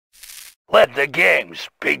Let the games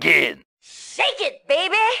begin. Shake it,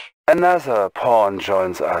 baby! Another pawn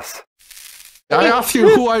joins us. I asked you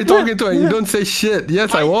who are you talking to and you don't say shit.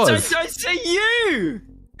 Yes, I was. I say you!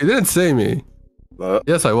 You didn't say me. What?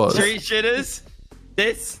 Yes, I was. Street shitters.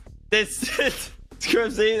 This.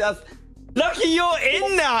 Scripsy, that's... Lucky you're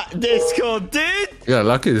in that Discord, dude! Yeah,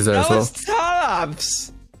 Lucky is there as That well. was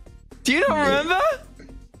Talabs. Do you not remember?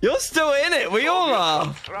 You're still in it. We all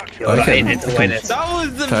are. Okay. That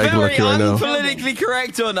was the Tag very Lucky right now. unpolitically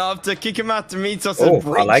correct one after kick him out to meet us Oh, and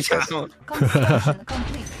break I like that. channel. Construction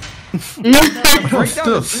complete. Breakdown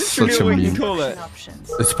Still is literally such a what you meme. call it. Options.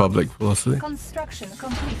 It's public, velocity. Construction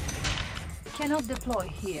complete. Cannot deploy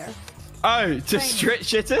here. Oh, to stretch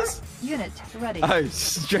shitters? Unit ready. Oh,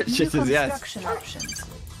 stretch New shitters, yes. construction options.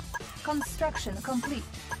 Construction complete.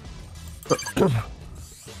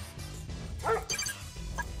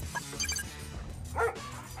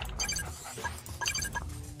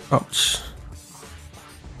 Ouch.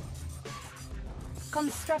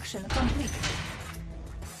 Construction complete.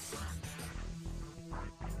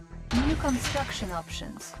 New construction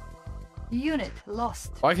options. Unit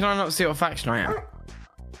lost. Why can I not see what faction I am?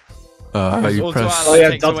 You Auto press Oh, ally yeah,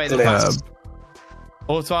 takes that's away the clear. faction.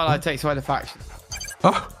 Auto ally takes away the faction.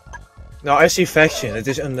 Oh, No, I see faction. It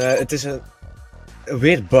is a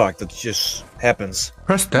weird bug that just happens.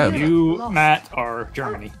 press tab. You, Matt, are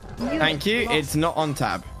Germany. Unit Thank you. lost. It's not on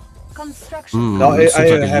tab. Construction. No, I seems like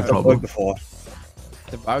a new have that problem. bug before.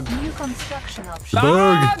 The bug. New construction options.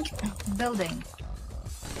 Bug. Building.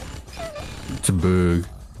 It's a bug.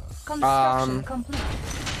 Construction complete.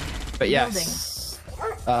 But yes.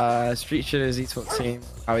 Street Shitters esports team.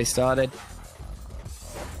 How he started.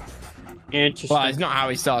 Interesting. Well, it's not how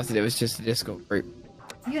he started. It was just a Discord group.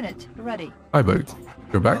 Unit ready. Hi, bug.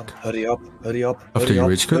 You're back? Hurry up, hurry up, After hurry you up,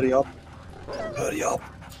 reach good? hurry up, hurry up.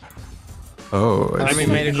 Oh, I And we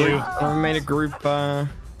see. made a group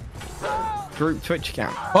Twitch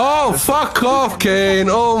account. Oh, fuck off, Kane.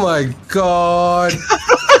 Oh my god.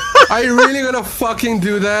 Are you really gonna fucking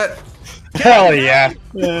do that? Hell yeah!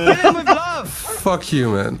 Get him with love. Fuck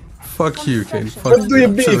you, man. Fuck you, Kane. Fuck What do you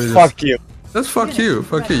mean, So fuck you? That's fuck you.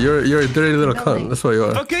 Fuck you. You're a dirty little cunt. That's what you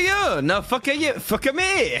are. Fuck you. No, fuck you. Fuck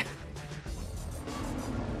me.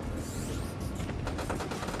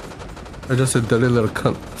 You're just a dirty little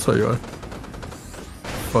cunt. That's what you are.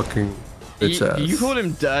 Fucking bitch ass. You called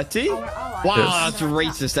him dirty? Wow, Yes. that's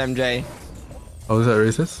racist, MJ. Oh, is that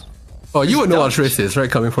racist? Oh, you would know what's racist, right?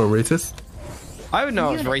 Coming from racist? I would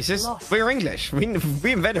know it's Unit racist. lost. We're English. We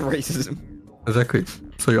invented racism. Exactly.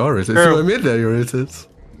 So you are racist. You admit that you're racist.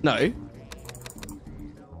 No. You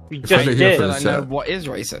If I just could hear did. from I the know chat. what is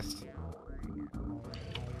racist.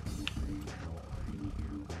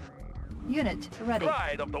 Unit ready.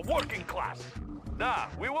 Pride of the working class. Nah,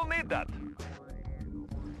 we will need that.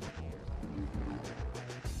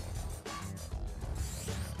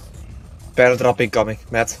 Barrel drop incoming,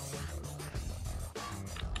 Matt.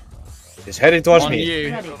 He's heading towards On me.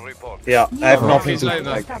 you. Ready. Report. Yeah, I have nothing Rocky's to over.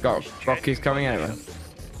 like. Got Rocky's coming over.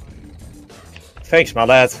 Thanks, my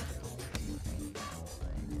lad.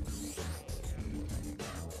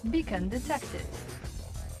 Beacon detected.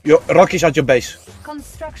 Yo, Rocky's at your base.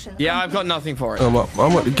 Construction. Yeah, I've got nothing for it. I'm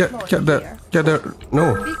get there. Get there.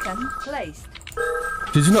 No. Beacon placed.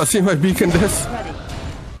 Did you not see my beacon this? Ready.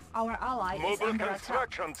 Our ally is Mobile under attack.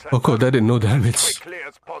 construction center. Oh, cool. That did no damage. Quickly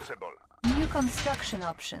as possible. New construction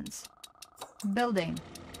options. Building.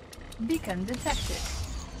 Beacon detected.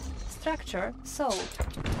 Structure sold.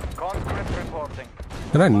 Conscript reporting.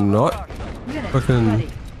 Can I not Unit Fucking- ready.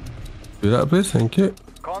 do that, please? Thank you.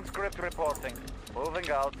 Conscript reporting.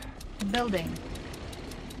 Moving out. Building.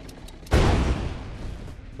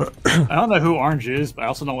 I don't know who Orange is, but I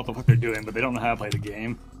also know what the fuck they're doing, but they don't know how to play the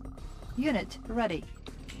game. Unit ready.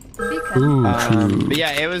 Beacon. Ooh, true. But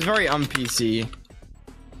yeah, it was very un-PC.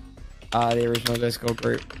 The original Discord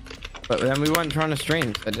group. But then we weren't trying to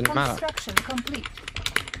stream, so it didn't matter. Construction complete.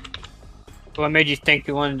 What made you think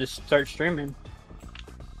you wanted to start streaming?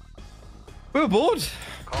 We were bored.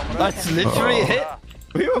 That's literally it.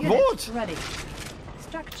 We were bored. Unit ready.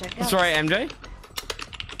 Structure. That's right, MJ.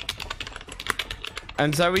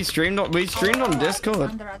 And so we streamed on Discord.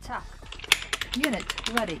 Under attack. Unit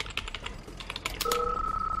ready.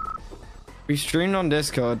 We streamed on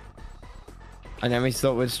Discord. And then we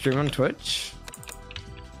thought we'd stream on Twitch.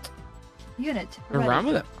 Unit We ready. ran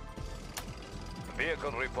with it.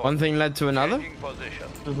 Vehicle report. One thing led to another. Changing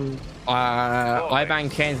position. I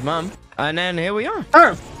banged Kane's mum. And then here we are.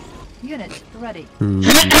 Unit ready.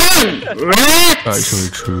 Actually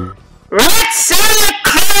true. Let's say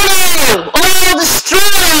Colonel! All the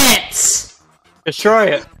streets! Destroy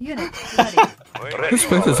it. Unit ready. Let's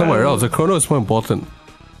place it somewhere else. The chrono is more important.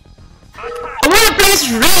 I wanna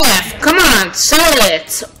place Rev! Come on, sell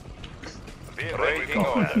it! Waiting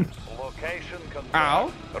orders. Location confirmed.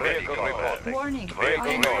 Ow. Vehicle reporting. Warning.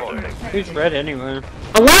 Vehicle orders. Who's red anyway?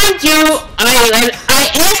 I want you! I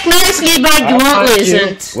asked nicely but you won't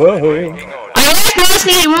listen. Whoa. I asked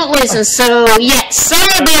nicely you won't listen, so yeah,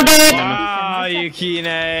 sorry about that. Ah,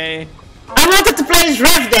 Yukine. I wanted to place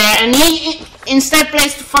Rev there and he instead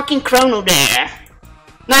placed the fucking chrono there.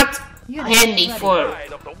 Not handy for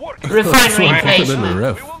refinery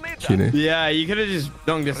placement. Yeah, you could have just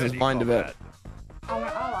long distance mind a bit. Our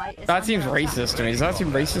ally is That seems under attack. racist to me. Does that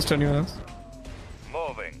seem racist to anyone else?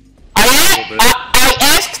 Moving. I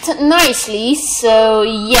asked nicely, so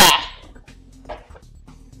yeah.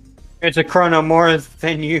 It's a chrono more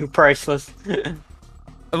than you, priceless.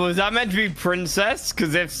 Was that meant to be princess?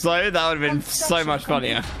 Because if so, that would have been so much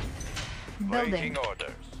funnier. Building. Waiting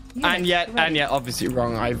orders. And Unit ready. yet, obviously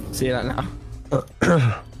wrong. I see that now.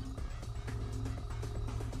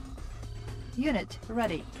 Unit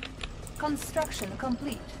ready. Construction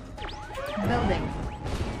complete. Building.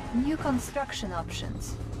 New construction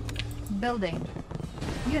options. Building.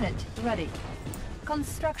 Unit ready.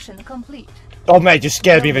 Construction complete. Oh mate, you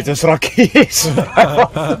scared me with those rockies. Unit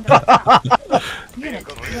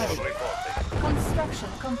ready. Construction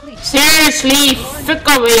complete. Seriously, fuck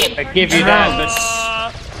away. I give you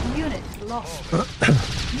that, Unit lost.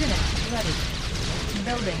 Unit ready.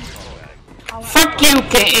 Building. Our, Fuck you,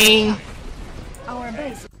 Kane. our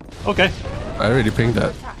base Okay. I already pinged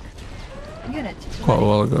that attack. Unit quite a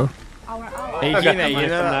while ago. our ally. Hey, Okay, Yukine, I'm you ready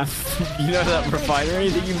know for that? You know that refinery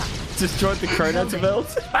that you destroyed the chrono to build?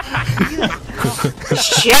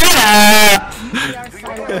 Shut up.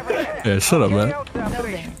 Yeah, shut up, man.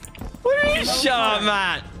 Building. What are you shut up,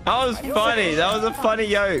 man? That was funny. That was a funny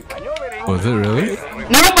joke. Was it really?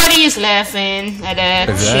 Nobody is laughing at that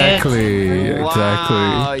Exactly.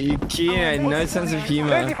 Wow, Exactly. Yukine, no sense of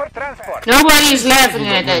humor. shit. Nobody is laughing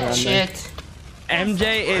at that shit.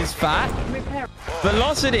 MJ is fat.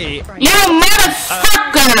 Velocity. You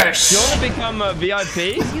motherfuckers! You want to become a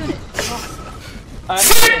VIP? Unit lost.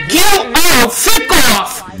 Fuck you all! Fuck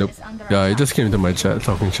off! Nope. Yeah, he just came to my chat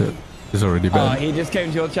talking shit. It's already Oh, bad. he just came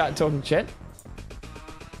to your chat talking shit.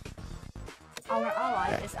 Our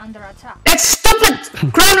ally is under attack. That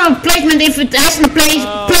stupid chrono placement, if it hasn't placed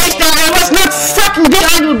there, I was not fucking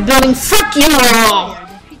behind the building. Fuck you all!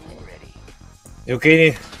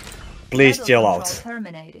 Yukini, please Battle chill control out.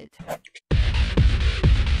 Terminated.